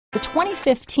The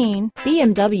 2015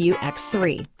 BMW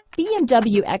X3.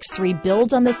 BMW X3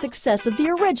 builds on the success of the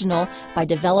original by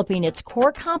developing its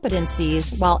core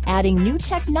competencies while adding new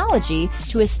technology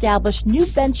to establish new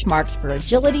benchmarks for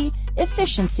agility,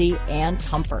 efficiency, and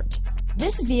comfort.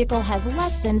 This vehicle has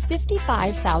less than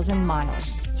 55,000 miles.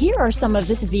 Here are some of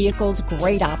this vehicle's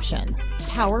great options: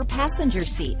 power passenger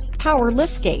seat, power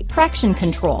liftgate, traction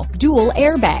control, dual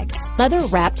airbags,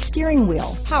 leather-wrapped steering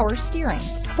wheel, power steering,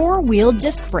 four-wheel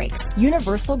disc brakes,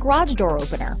 universal garage door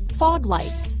opener, fog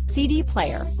lights, CD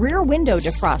player, rear window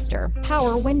defroster,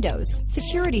 power windows,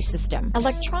 security system,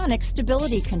 electronic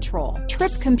stability control,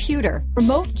 trip computer,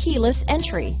 remote keyless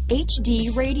entry,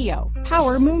 HD radio,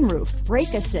 power moonroof,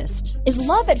 brake assist. Is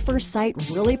love at first sight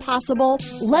really possible?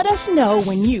 Let us know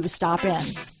when you stop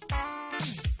in.